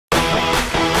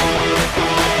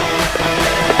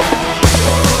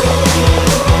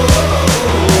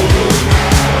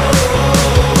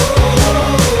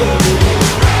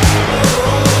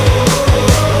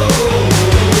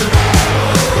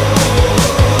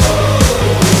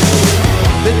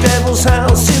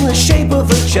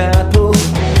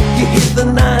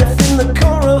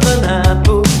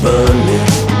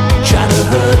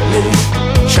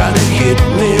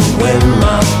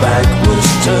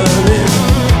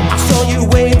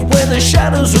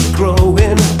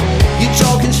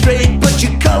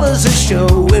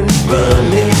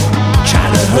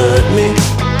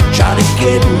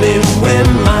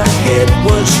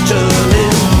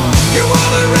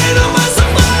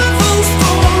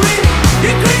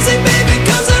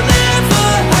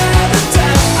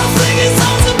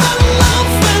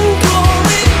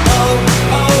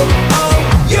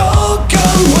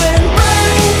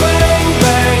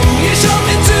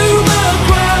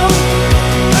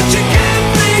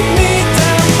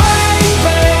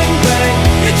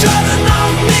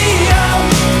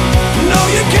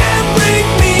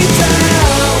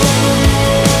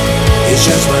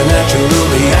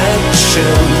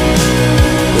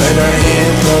when I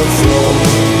hit the floor.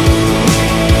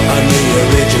 I'm the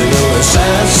original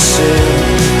assassin.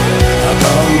 I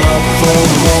come up for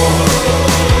more.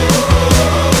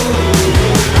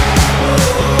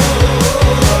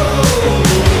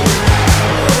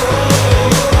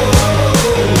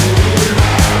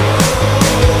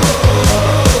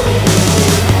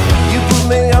 You put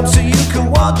me up so you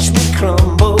can watch me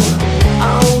crumble. I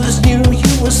always knew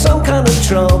you were some kind of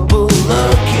trouble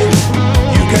lurking.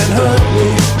 You can hurt me,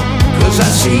 'cause I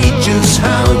see just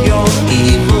how your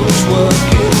evil's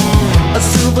working. A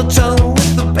silver tongue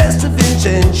with the best of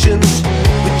intentions,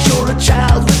 but you're a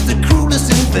child with the cruelest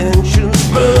inventions.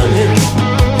 Burning,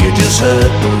 you're just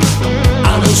hurting.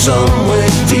 I know somewhere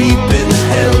deep in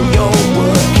hell you're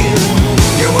working.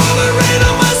 You wanna read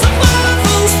on my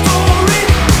survival story?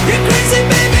 You're crazy,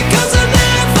 baby, 'cause I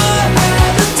never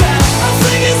had a doubt. I'm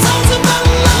singing songs about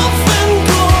love and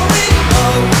glory.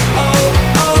 Oh, oh,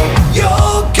 oh,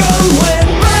 your gun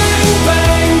went bang,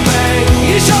 bang, bang.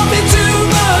 You shot me to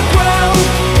the ground,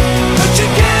 but you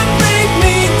can't bring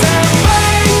me down.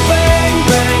 Bang, bang,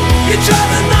 bang. You try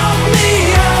to knock me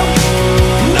out.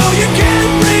 No, you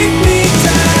can't bring me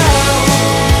down.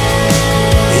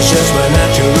 It's just my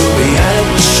natural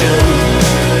reaction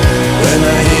when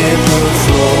I hit the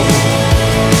floor.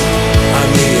 I'm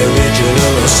the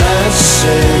original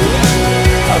assassin.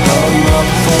 I come up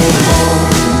for more.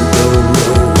 Don't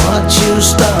know what you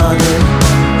started.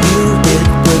 You hit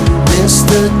but missed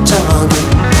the target.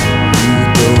 You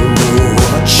don't know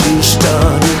what you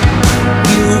started.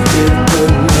 You hit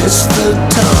but missed the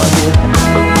target.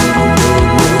 You don't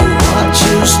know what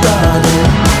you started.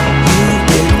 You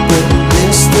hit but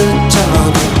missed the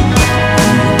target.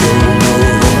 You don't know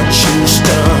what you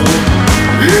started.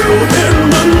 You hit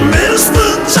but missed the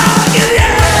target.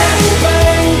 Yeah.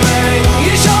 Bang, bang,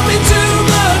 you shot me to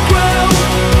the ground,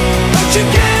 but you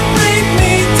can't bring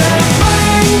me down.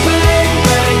 Bang, bang,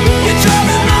 bang, you try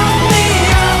to knock me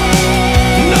out.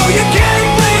 No, you can't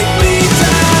bring me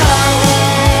down.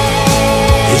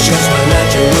 It's just my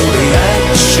natural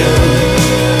reaction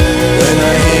when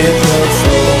I hit the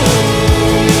floor.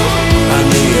 I'm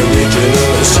the original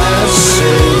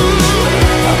assassin.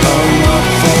 I come up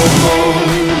for more.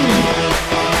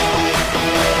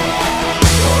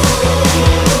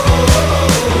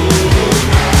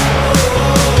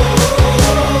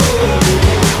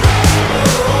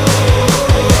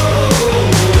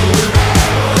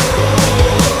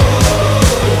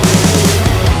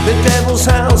 The devil's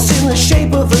house in the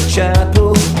shape of a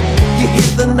chapel. You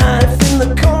hit the knife in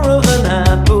the core of an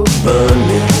apple. Burn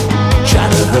me, try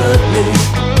to hurt me,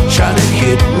 try to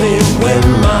hit me when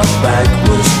my back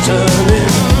was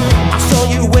turning. I saw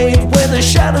you wave where the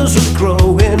shadows were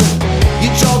growing.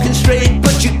 You're talking straight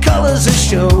but your colors are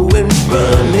showing.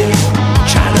 Burn me,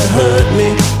 try to hurt me,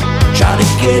 try to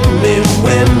get me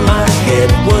when my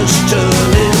head was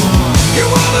turning. You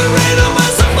wanna read on my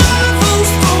survival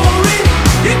story?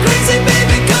 You're crazy,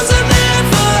 baby, 'cause I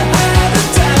never had a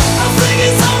doubt. I'm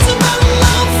singing songs about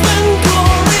love and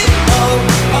glory. Oh,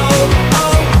 oh,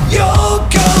 oh, your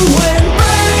gun went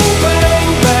bang, bang,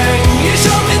 bang. You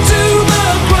shot me to the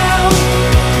ground,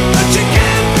 but you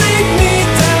can't bring me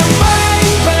down.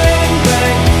 Bang, bang,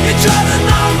 bang. You try to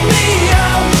knock me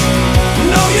out.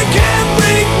 No, you can't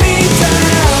bring me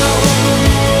down.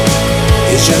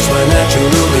 It's just my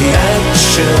natural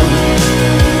reaction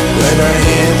when I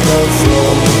hit the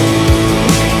floor.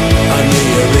 I'm the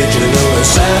original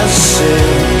assassin.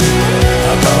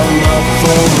 I come up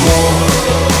for more.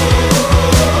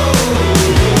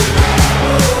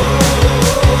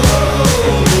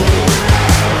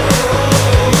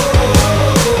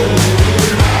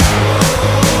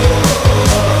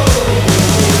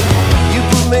 You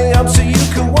put me up so you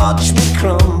can watch me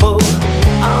crumble.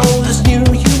 I always knew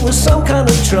you were some kind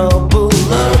of trouble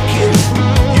lurking.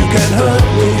 You can hurt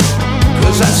me,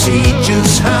 'cause I see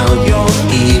just how your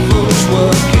evil's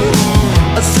working.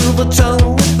 A silver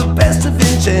tongue with the best of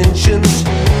intentions,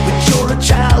 but you're a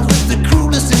child with the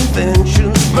cruelest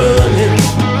inventions. Burning,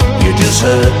 you're just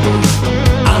hurting.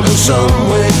 I know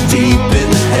somewhere deep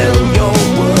in hell you're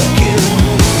working.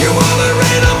 You wanna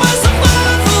read on my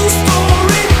survival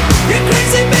story? You're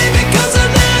crazy, baby, 'cause I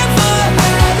never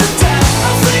had a doubt.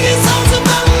 I'm singing songs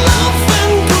about love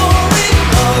and glory.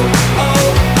 Oh, oh,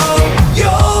 oh,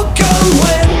 your gun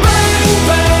went bang,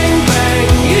 bang, bang.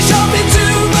 You shot me to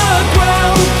the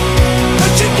ground,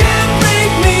 but you can't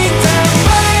bring me down.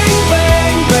 Bang,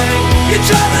 bang, bang. You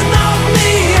try to knock me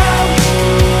out.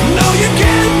 No, you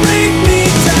can't bring me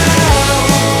down.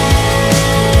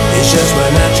 It's just my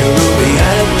natural